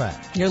matter of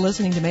fact. You're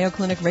listening to Mayo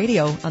Clinic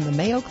Radio on the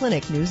Mayo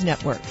Clinic News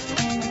Network.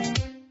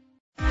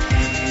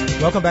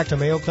 Welcome back to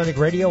Mayo Clinic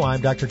Radio.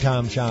 I'm Dr.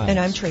 Tom Shives. And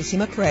I'm Tracy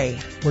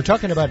McRae. We're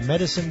talking about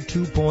Medicine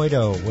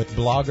 2.0 with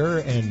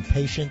blogger and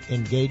patient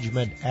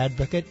engagement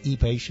advocate,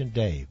 e-patient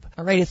Dave.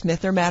 All right, it's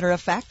myth or matter of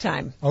fact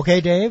time.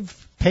 Okay,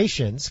 Dave.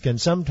 Patients can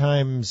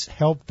sometimes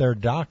help their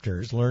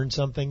doctors learn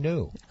something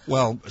new.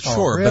 Well,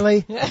 sure. Oh,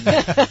 really?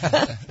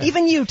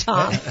 Even you,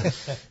 Tom.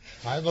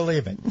 I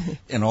believe it.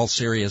 In all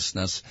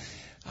seriousness,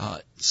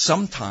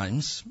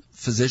 sometimes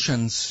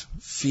physicians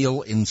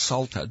feel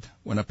insulted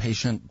when a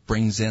patient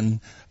brings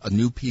in a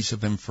new piece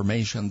of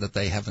information that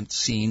they haven't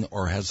seen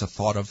or has a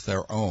thought of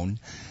their own.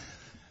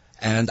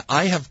 And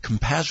I have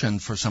compassion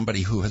for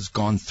somebody who has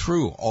gone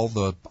through all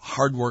the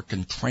hard work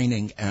and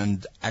training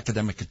and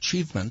academic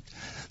achievement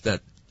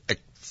that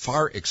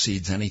far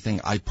exceeds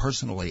anything I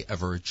personally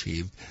ever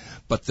achieved.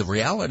 But the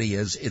reality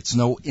is it's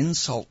no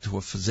insult to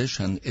a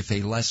physician if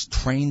a less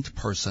trained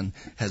person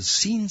has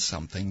seen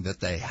something that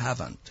they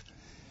haven't,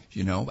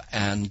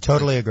 and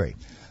Totally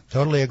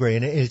agree.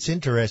 And it's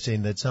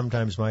interesting that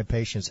sometimes my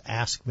patients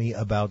ask me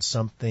about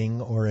something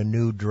or a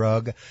new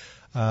drug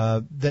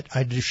that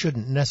I just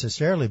shouldn't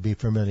necessarily be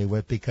familiar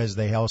with because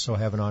they also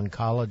have an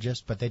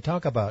oncologist, but they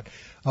talk about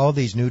all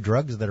these new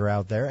drugs that are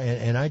out there,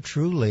 and I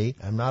truly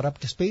am not up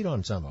to speed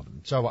on some of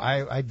them. So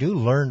I do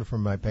learn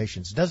from my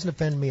patients. It doesn't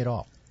offend me at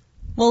all.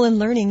 Well, and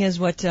learning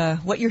is what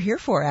you're here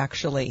for,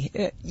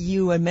 actually.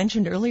 You had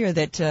mentioned earlier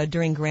that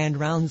during Grand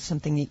Rounds,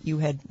 something that you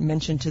had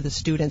mentioned to the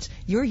students,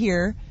 you're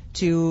here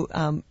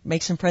to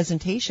make some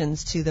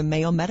presentations to the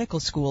Mayo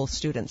Medical School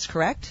students,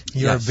 correct?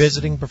 You're Yes. a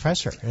visiting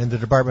professor in the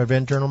Department of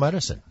Internal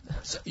Medicine.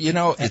 So,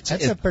 That's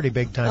a pretty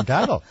big-time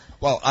title.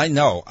 Well, I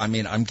know. I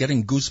mean, I'm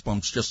getting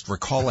goosebumps just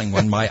recalling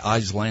when my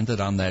eyes landed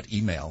on that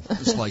email.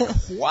 It's like,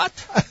 what?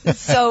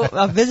 So,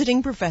 a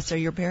visiting professor,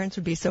 your parents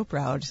would be so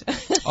proud.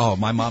 Oh,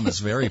 my mom is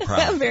very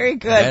proud. Very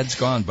good. Dad's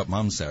gone, but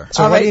mom's there.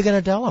 So All what right. are you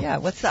going to tell them? Yeah,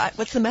 what's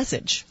the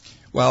message?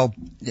 Well,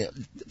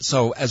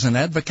 so as an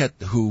advocate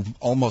who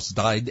almost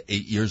died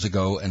 8 years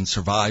ago and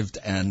survived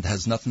and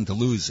has nothing to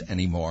lose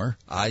anymore,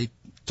 I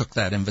took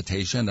that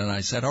invitation and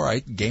I said, all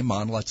right, game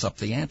on, let's up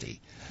the ante.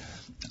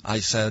 I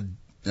said,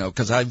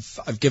 because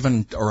I've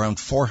given around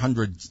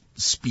 400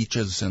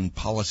 speeches and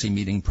policy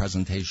meeting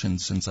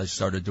presentations since I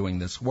started doing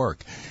this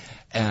work.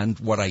 And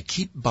what I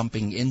keep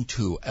bumping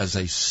into as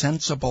a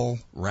sensible,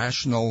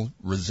 rational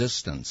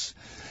resistance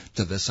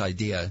to this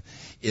idea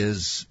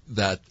is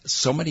that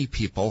so many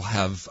people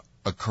have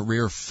a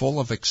career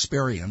full of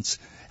experience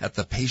at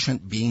the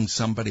patient being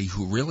somebody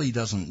who really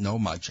doesn't know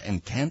much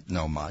and can't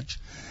know much.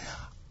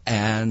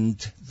 And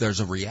there's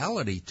a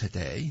reality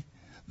today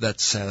that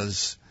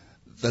says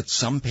that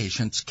some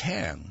patients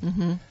can.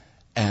 Mm-hmm.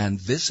 And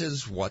this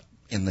is what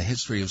in the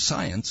history of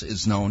science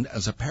is known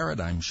as a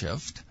paradigm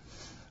shift,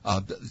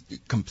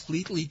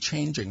 completely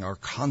changing our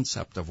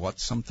concept of what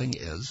something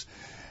is.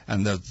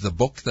 And the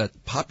book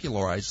that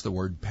popularized the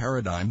word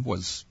paradigm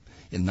was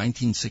in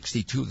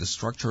 1962, The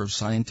Structure of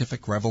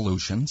Scientific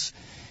Revolutions.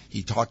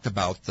 He talked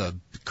about the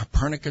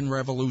Copernican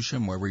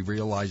revolution, where we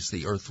realized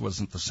the Earth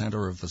wasn't the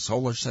center of the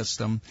solar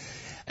system,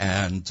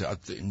 and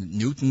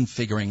Newton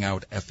figuring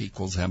out F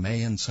equals ma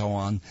and so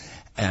on.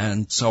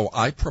 And so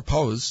I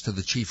proposed to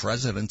the chief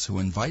residents who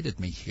invited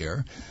me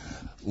here,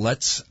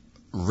 let's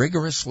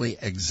rigorously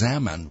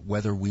examine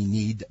whether we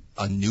need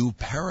a new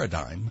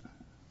paradigm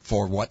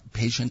for what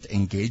patient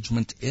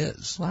engagement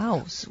is.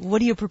 Wow. So what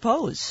do you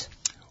propose?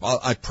 Well,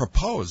 I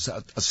propose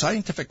a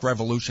scientific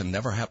revolution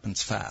never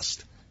happens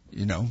fast,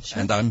 Sure.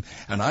 And I'm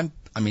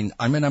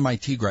an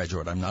MIT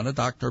graduate. I'm not a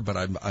doctor, but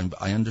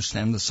I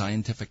understand the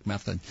scientific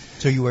method.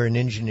 So you were an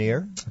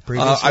engineer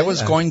previously? I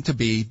was going to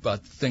be,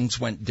 but things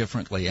went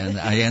differently, and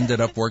I ended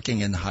up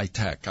working in high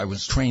tech. I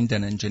was trained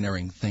in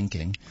engineering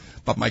thinking,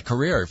 but my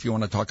career, if you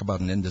want to talk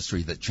about an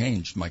industry that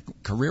changed, my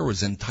career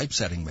was in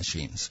typesetting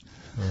machines.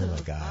 Oh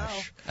my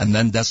gosh. And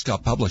then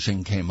desktop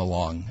publishing came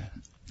along.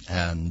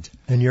 And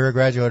you're a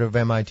graduate of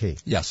MIT?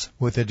 Yes.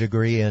 With a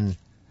degree in?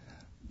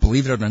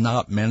 Believe it or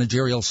not,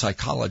 managerial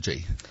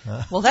psychology.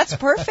 Well, that's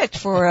perfect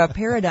for a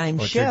paradigm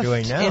what shift you're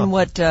doing now. in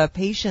what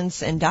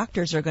patients and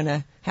doctors are going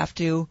to have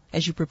to,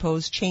 as you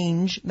propose,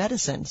 change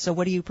medicine. So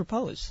what do you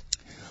propose?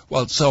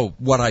 Well, so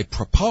what I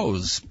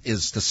propose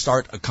is to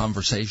start a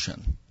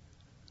conversation.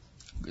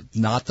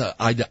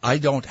 I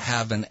don't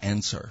have an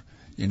answer.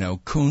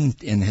 Kuhn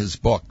in his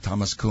book,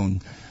 Thomas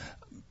Kuhn,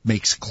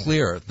 makes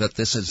clear that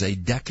this is a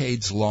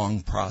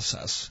decades-long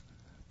process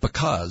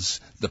because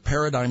the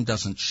paradigm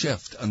doesn't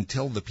shift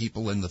until the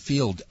people in the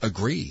field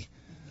agree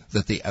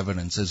that the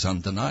evidence is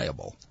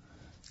undeniable.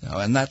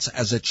 And that's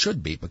as it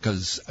should be,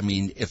 because, I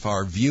mean, if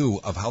our view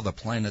of how the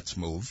planets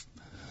move,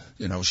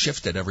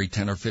 shifted every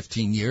 10 or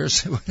 15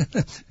 years,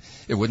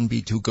 it wouldn't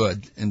be too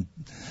good. And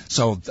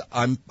so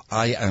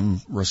I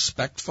am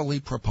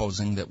respectfully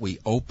proposing that we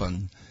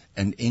open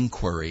an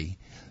inquiry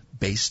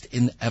based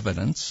in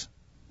evidence.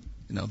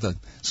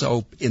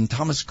 So in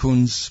Thomas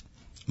Kuhn's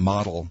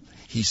model,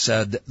 he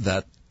said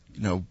that,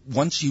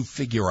 once you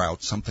figure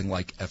out something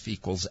like F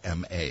equals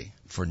ma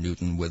for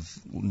Newton with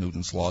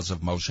Newton's laws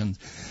of motion,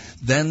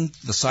 then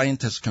the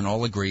scientists can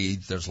all agree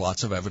there's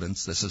lots of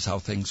evidence, this is how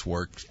things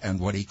work, and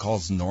what he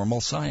calls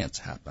normal science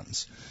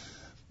happens.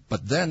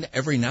 But then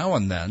every now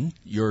and then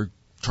you're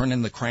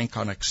turning the crank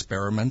on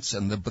experiments,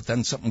 but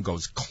then something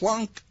goes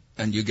clunk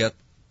and you get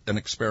an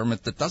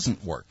experiment that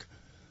doesn't work.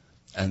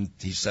 And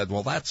he said,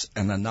 well, that's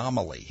an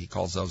anomaly. He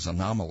calls those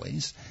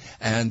anomalies.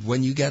 And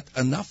when you get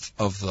enough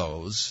of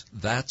those,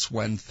 that's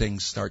when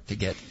things start to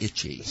get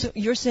itchy. So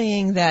you're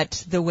saying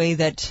that the way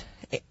that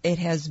it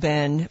has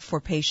been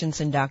for patients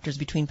and doctors,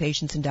 between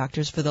patients and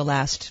doctors for the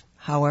last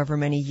however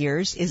many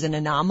years, is an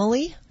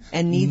anomaly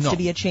and needs to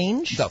be a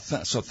change? No,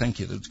 so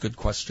thank you. That's a good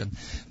question.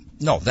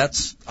 No,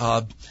 that's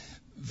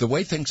the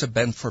way things have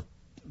been for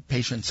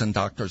patients and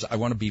doctors, I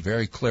want to be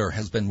very clear,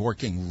 has been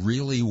working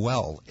really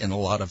well in a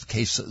lot of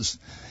cases.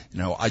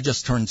 I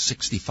just turned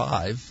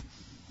 65,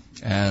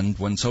 and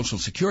when Social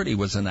Security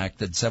was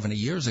enacted 70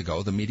 years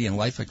ago, the median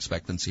life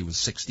expectancy was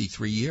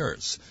 63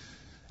 years.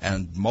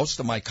 And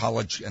most of my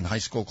college and high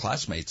school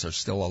classmates are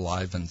still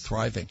alive and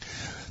thriving.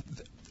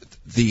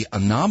 The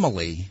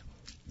anomaly,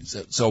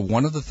 so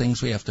one of the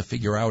things we have to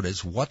figure out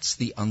is what's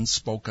the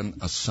unspoken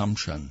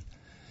assumption?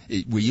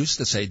 We used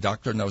to say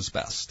doctor knows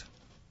best.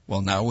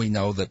 Well, now we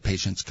know that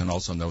patients can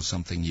also know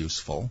something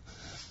useful.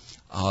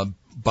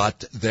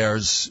 But there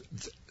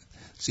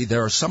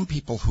are some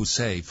people who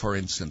say, for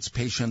instance,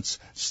 patients,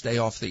 stay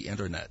off the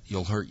internet,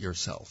 you'll hurt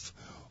yourself.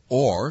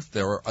 Or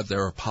there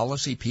are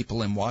policy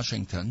people in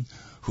Washington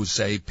who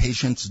say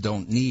patients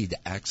don't need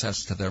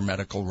access to their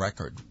medical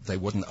record. They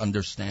wouldn't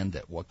understand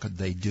it. What could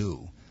they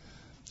do?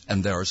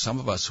 And there are some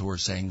of us who are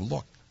saying,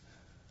 look,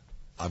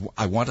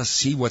 I want to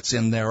see what's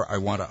in there. I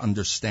want to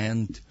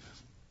understand.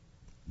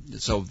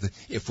 So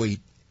if we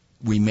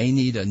may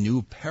need a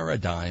new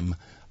paradigm,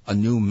 a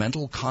new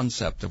mental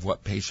concept of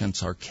what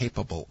patients are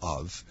capable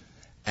of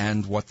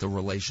and what the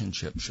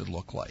relationship should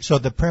look like. So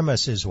the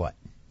premise is what?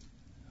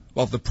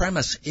 Well, the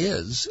premise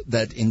is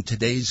that in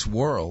today's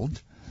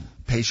world,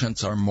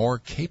 patients are more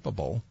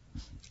capable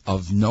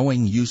of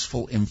knowing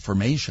useful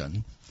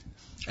information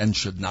and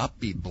should not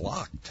be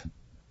blocked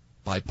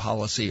by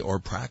policy or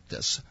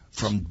practice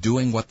from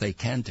doing what they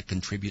can to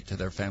contribute to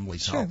their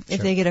family's health.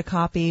 If they get a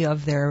copy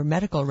of their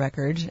medical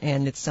record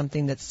and it's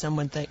something that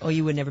someone thinks,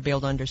 you would never be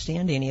able to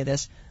understand any of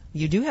this,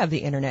 you do have the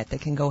internet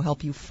that can go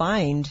help you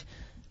find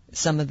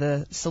some of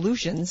the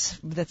solutions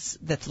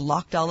that's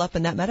locked all up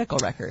in that medical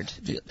record.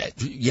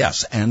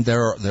 Yes, and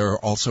there are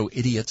also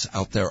idiots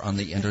out there on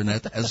the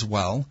internet as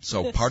well.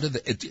 So part of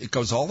it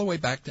goes all the way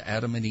back to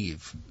Adam and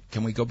Eve.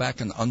 Can we go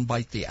back and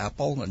unbite the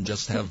apple and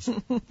just have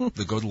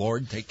the good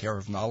Lord take care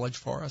of knowledge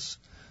for us?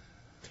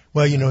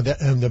 Well,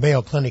 the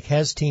Mayo Clinic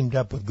has teamed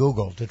up with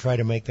Google to try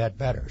to make that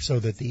better so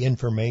that the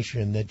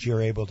information that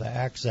you're able to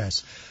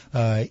access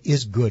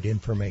is good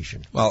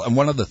information. Well, and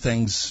one of the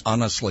things,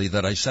 honestly,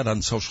 that I said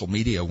on social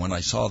media when I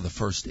saw the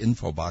first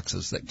info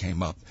boxes that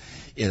came up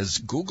is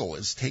Google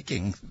is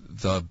taking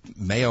the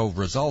Mayo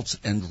results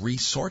and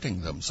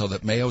resorting them so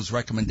that Mayo's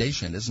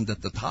recommendation isn't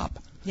at the top.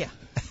 Yeah.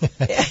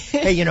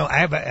 Hey,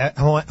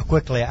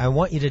 I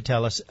want you to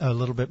tell us a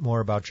little bit more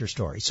about your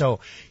story. So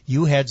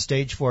you had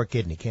stage 4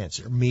 kidney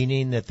cancer,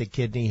 meaning that the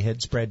kidney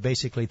had spread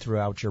basically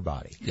throughout your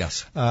body.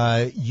 Yes.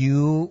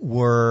 You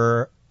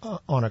were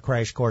on a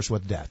crash course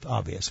with death,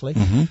 obviously.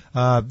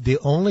 Mm-hmm. The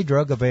only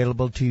drug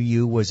available to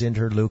you was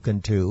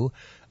interleukin-2.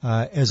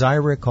 As I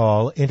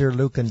recall,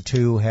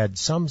 interleukin-2 had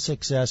some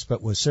success,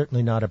 but was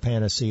certainly not a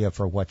panacea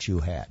for what you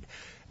had.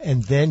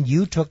 And then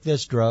you took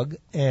this drug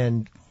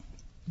and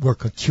were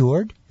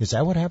cured? Is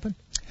that what happened?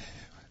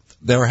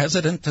 They're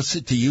hesitant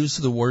to use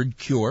the word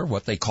cure.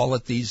 What they call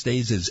it these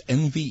days is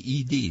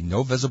NVED,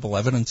 no visible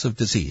evidence of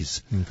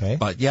disease. Okay.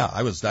 But yeah,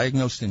 I was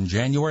diagnosed in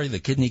January. The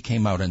kidney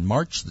came out in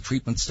March. The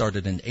treatment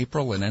started in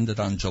April and ended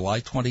on July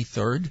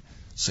 23rd,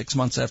 6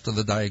 months after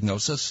the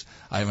diagnosis.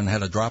 I haven't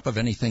had a drop of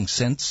anything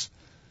since.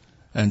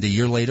 And a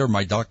year later,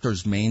 my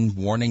doctor's main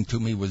warning to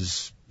me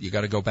was, you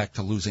got to go back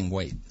to losing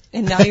weight.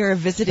 And now you're a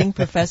visiting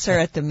professor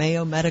at the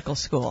Mayo Medical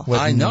School.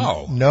 I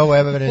know. No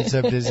evidence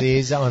of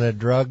disease on a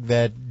drug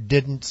that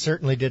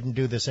certainly didn't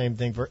do the same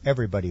thing for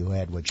everybody who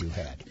had what you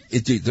had.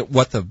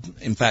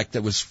 In fact,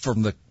 it was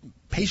from the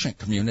patient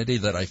community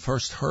that I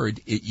first heard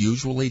it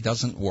usually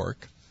doesn't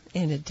work.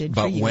 And it did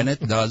But for you. when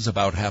it does,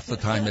 about half the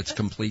time, it's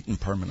complete and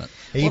permanent.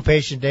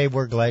 E-Patient Dave,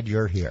 we're glad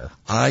you're here.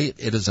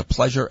 It is a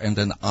pleasure and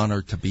an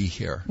honor to be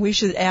here. We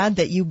should add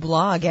that you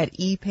blog at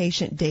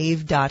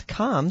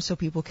epatientdave.com so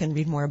people can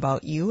read more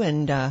about you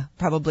and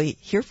probably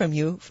hear from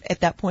you at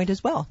that point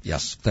as well.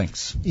 Yes,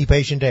 thanks.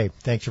 E-Patient Dave,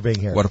 thanks for being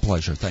here. What a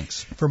pleasure.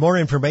 Thanks. For more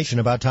information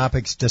about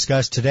topics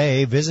discussed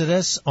today, visit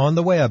us on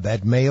the web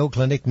at Mayo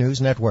Clinic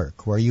News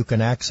Network, where you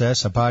can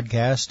access a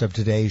podcast of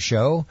today's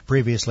show,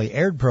 previously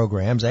aired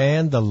programs,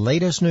 and the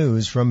latest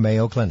news from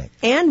Mayo Clinic.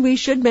 And we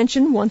should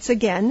mention once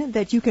again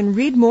that you can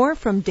read more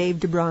from Dave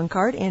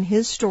DeBronkart and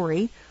his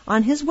story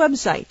on his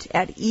website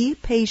at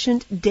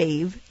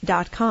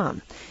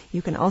epatientdave.com.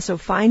 You can also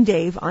find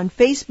Dave on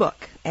Facebook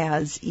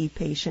as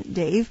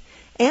ePatientDave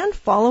and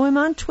follow him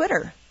on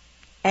Twitter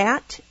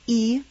at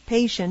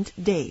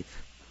ePatientDave.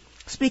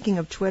 Speaking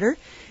of Twitter,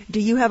 do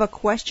you have a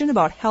question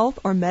about health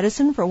or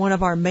medicine for one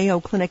of our Mayo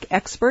Clinic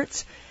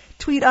experts?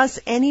 Tweet us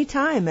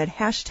anytime at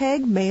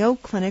hashtag Mayo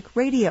Clinic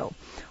Radio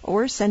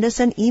or send us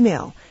an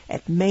email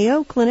at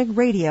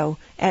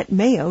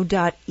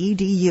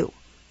mayoclinicradio@mayo.edu.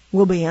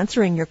 We'll be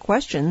answering your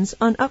questions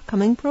on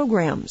upcoming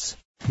programs.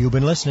 You've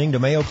been listening to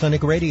Mayo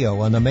Clinic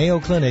Radio on the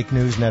Mayo Clinic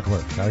News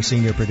Network. Our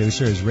senior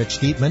producer is Rich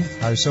Dietman.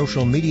 Our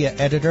social media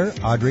editor,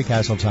 Audrey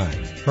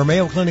Castletime. For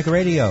Mayo Clinic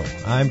Radio,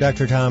 I'm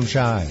Dr. Tom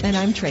Shives. And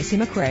I'm Tracy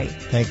McRae.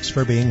 Thanks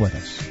for being with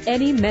us.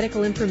 Any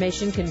medical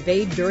information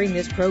conveyed during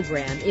this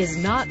program is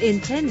not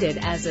intended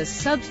as a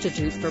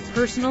substitute for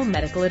personal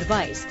medical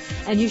advice,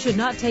 and you should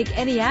not take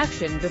any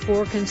action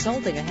before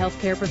consulting a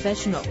healthcare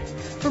professional.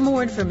 For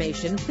more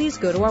information, please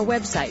go to our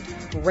website,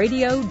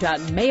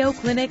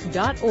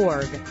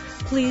 radio.mayoclinic.org.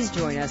 Please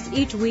join us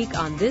each week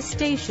on this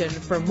station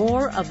for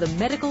more of the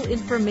medical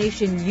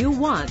information you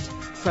want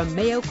from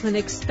Mayo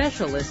Clinic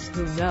specialists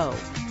who know.